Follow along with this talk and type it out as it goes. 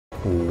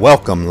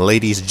Welcome,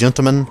 ladies,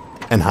 gentlemen,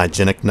 and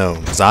hygienic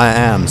gnomes. I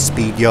am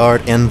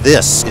Speedyard, and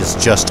this is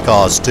Just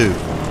Cause 2.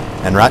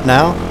 And right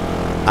now,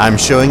 I'm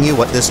showing you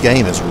what this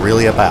game is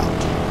really about.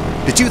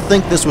 Did you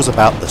think this was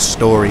about the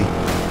story?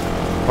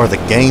 Or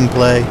the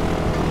gameplay?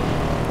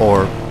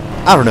 Or,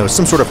 I don't know,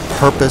 some sort of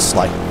purpose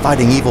like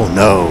fighting evil?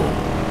 No.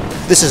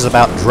 This is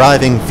about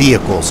driving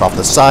vehicles off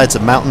the sides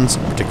of mountains,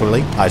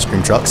 particularly ice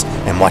cream trucks,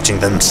 and watching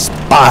them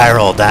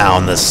spiral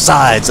down the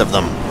sides of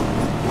them.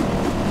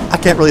 I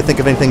can't really think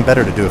of anything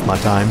better to do with my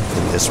time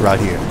than this right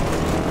here.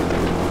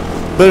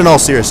 But in all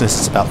seriousness,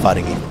 it's about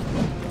fighting evil.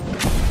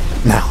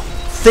 Now,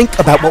 think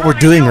about what we're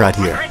doing right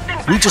here.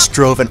 We just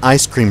drove an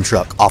ice cream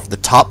truck off the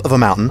top of a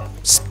mountain,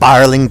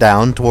 spiraling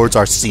down towards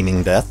our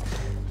seeming death,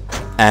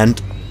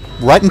 and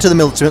right into the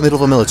middle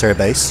of a military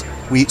base.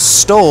 We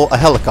stole a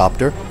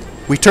helicopter,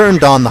 we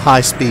turned on the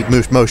high-speed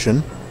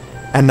motion,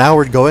 and now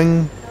we're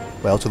going,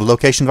 well, to the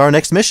location of our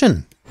next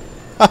mission.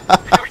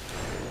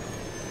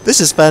 This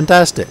is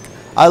fantastic.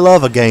 I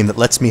love a game that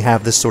lets me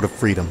have this sort of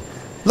freedom.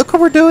 Look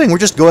what we're doing. We're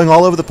just going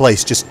all over the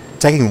place, just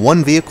taking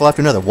one vehicle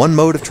after another, one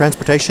mode of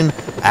transportation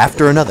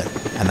after another,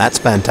 and that's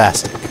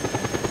fantastic.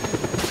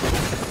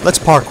 Let's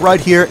park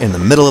right here in the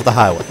middle of the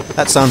highway.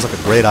 That sounds like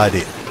a great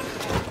idea.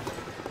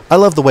 I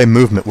love the way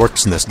movement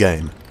works in this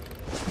game.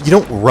 You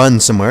don't run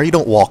somewhere, you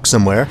don't walk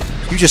somewhere,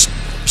 you just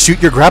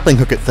shoot your grappling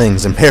hook at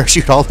things and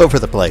parachute all over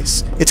the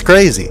place. It's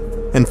crazy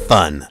and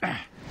fun.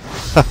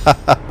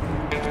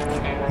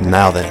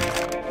 Now then.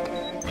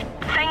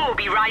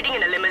 Riding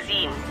in a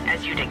limousine,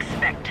 as you'd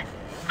expect.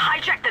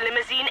 Hijack the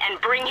limousine and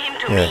bring him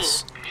to me.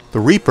 Yes. The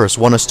Reapers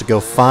want us to go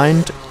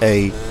find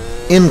a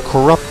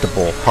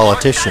incorruptible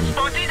politician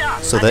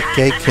so that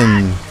they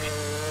can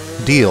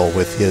deal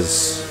with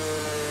his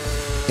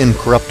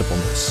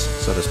incorruptibleness,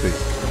 so to speak.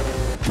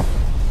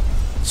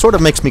 Sort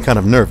of makes me kind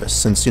of nervous,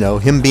 since, you know,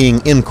 him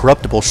being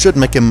incorruptible should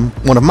make him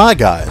one of my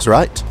guys,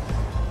 right?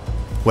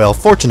 Well,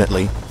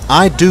 fortunately,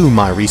 I do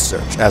my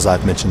research, as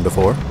I've mentioned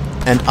before,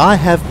 and I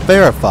have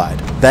verified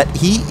that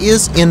he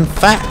is in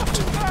fact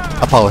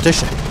a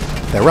politician.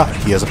 They're right,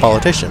 he is a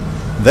politician.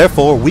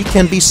 Therefore, we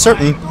can be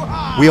certain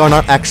we are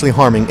not actually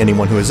harming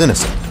anyone who is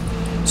innocent.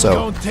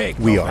 So,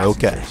 we are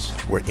okay.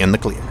 We're in the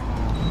clear.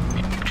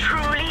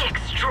 Truly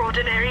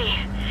extraordinary.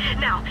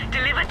 Now,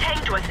 deliver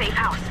Tang to a safe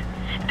house.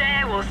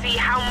 There we'll see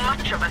how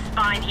much of a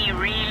spine he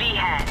really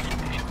has.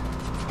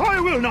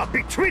 I will not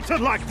be treated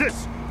like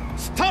this!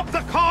 Stop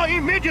the car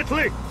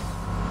immediately!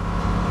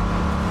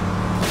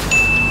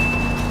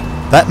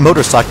 That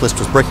motorcyclist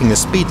was breaking the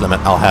speed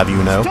limit, I'll have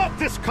you know. Stop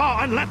this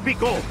car and let me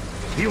go!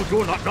 You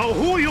do not know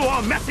who you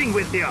are messing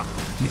with here!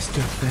 Mr.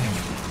 Fang,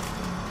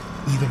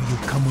 either you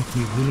come with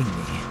me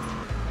willingly,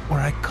 or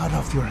I cut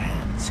off your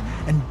hands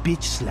and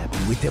bitch slap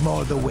you with them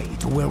all the way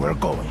to where we're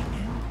going.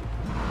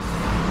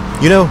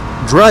 You know,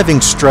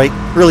 driving straight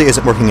really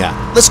isn't working out.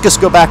 Let's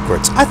just go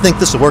backwards. I think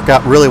this will work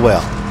out really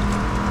well.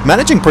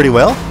 Managing pretty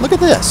well. Look at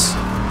this.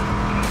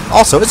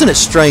 Also, isn't it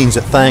strange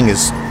that Fang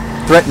is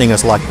threatening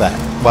us like that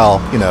while,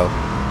 you know,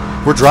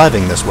 we're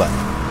driving this way?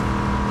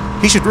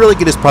 He should really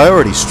get his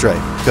priorities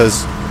straight,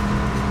 because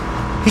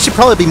he should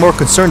probably be more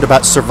concerned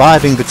about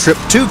surviving the trip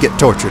to get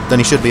tortured than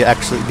he should be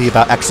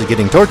about actually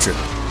getting tortured.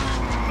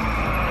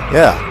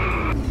 Yeah.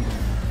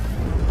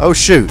 Oh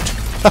shoot.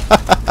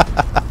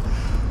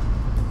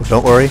 Well,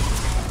 don't worry,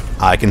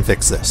 I can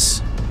fix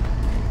this.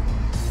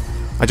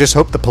 I just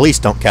hope the police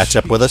don't catch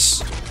up with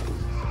us.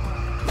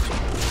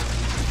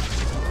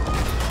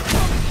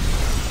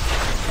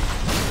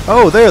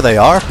 Oh, there they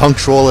are,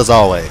 punctual as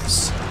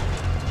always.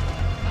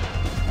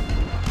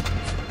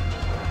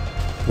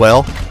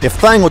 Well, if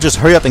Fang will just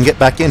hurry up and get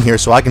back in here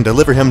so I can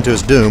deliver him to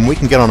his doom, we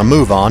can get on a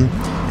move on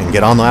and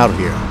get on out of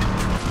here.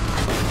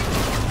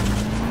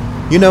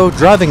 You know,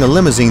 driving a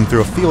limousine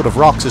through a field of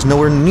rocks is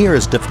nowhere near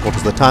as difficult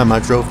as the time I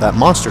drove that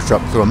monster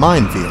truck through a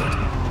minefield.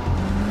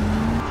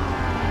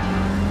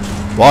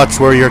 Watch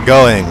where you're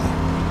going.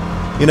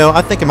 You know,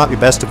 I think it might be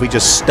best if we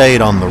just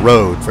stayed on the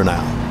road for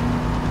now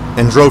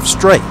and drove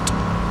straight.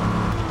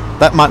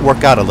 That might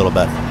work out a little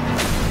better.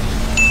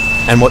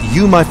 And what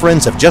you, my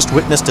friends, have just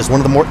witnessed is one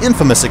of the more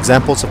infamous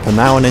examples of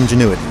Panawan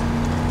ingenuity.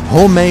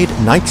 Homemade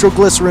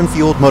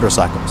nitroglycerin-fueled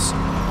motorcycles.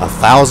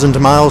 1,000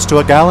 miles to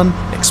a gallon,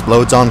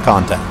 explodes on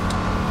contact.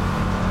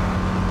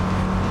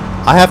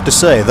 I have to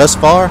say, thus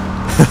far,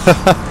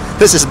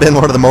 this has been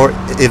one of the more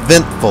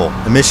eventful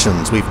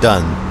missions we've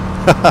done.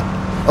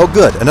 Oh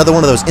good, another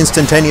one of those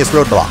instantaneous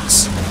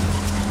roadblocks.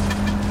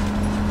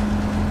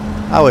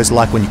 I always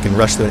like when you can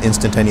rush through an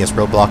instantaneous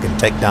roadblock and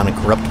take down a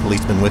corrupt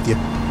policeman with you.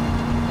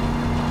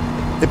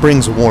 It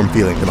brings a warm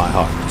feeling to my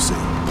heart, you see.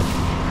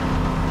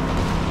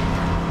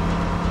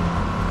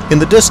 In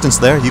the distance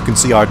there, you can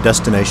see our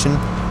destination.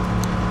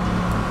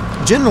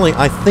 Generally,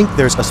 I think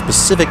there's a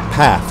specific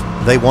path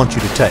they want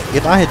you to take.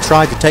 If I had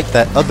tried to take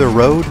that other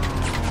road,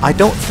 I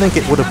don't think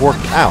it would have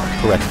worked out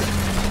correctly.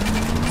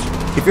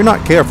 If you're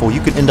not careful,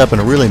 you can end up in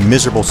a really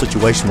miserable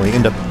situation where you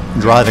end up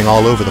driving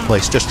all over the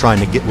place just trying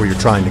to get where you're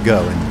trying to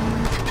go,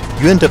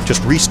 and you end up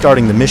just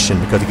restarting the mission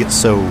because it gets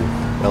so,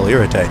 well,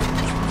 irritating.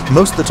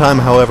 Most of the time,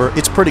 however,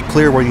 it's pretty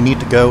clear where you need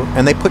to go,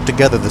 and they put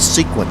together the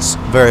sequence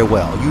very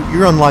well.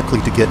 You're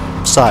unlikely to get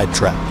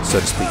sidetracked, so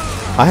to speak.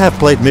 I have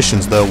played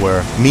missions, though,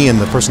 where me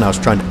and the person I was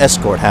trying to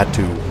escort had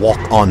to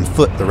walk on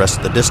foot the rest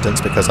of the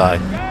distance because I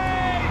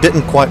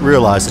didn't quite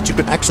realize that you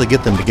could actually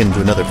get them to get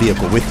into another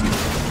vehicle with you.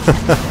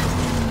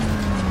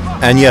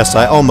 And yes,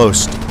 I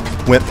almost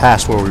went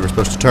past where we were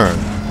supposed to turn.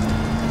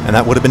 And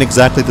that would have been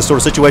exactly the sort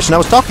of situation I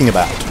was talking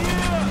about.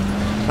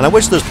 And I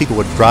wish those people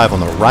would drive on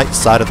the right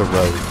side of the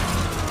road.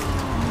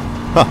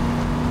 Huh.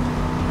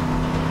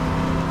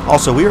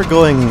 Also, we are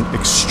going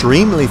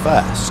extremely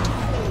fast.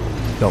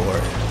 Don't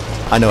worry.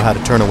 I know how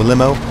to turn a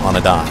limo on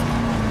a dime.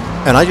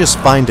 And I just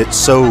find it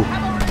so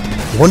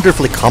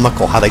wonderfully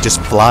comical how they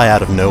just fly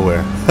out of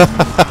nowhere.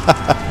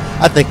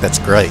 I think that's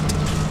great.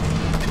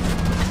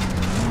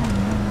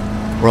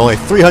 We're only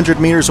 300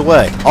 meters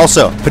away.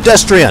 Also,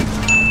 pedestrian!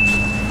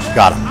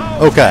 Got him.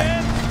 Okay.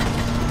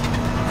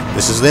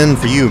 This is then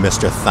for you,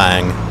 Mr.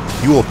 Thang.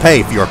 You will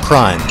pay for your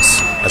crimes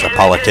as a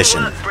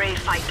politician. Brave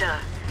fighter.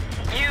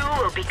 You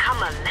will become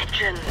a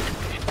legend.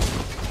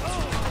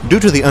 Due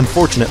to the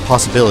unfortunate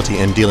possibility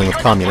in dealing with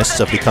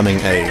communists of becoming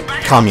a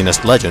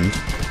communist legend,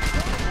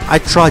 I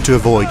try to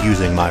avoid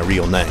using my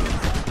real name.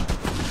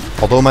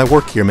 Although my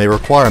work here may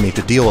require me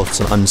to deal with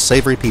some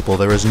unsavory people,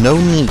 there is no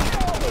need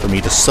for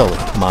me to sully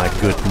my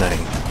good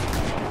name.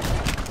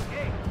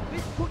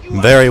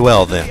 Very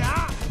well then.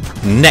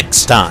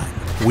 Next time,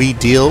 we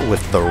deal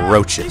with the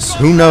Roaches.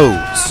 Who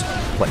knows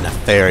what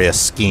nefarious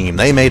scheme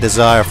they may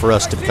desire for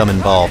us to become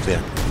involved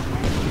in.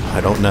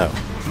 I don't know.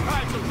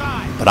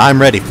 But I'm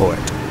ready for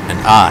it, and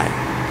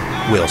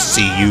I will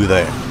see you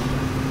there.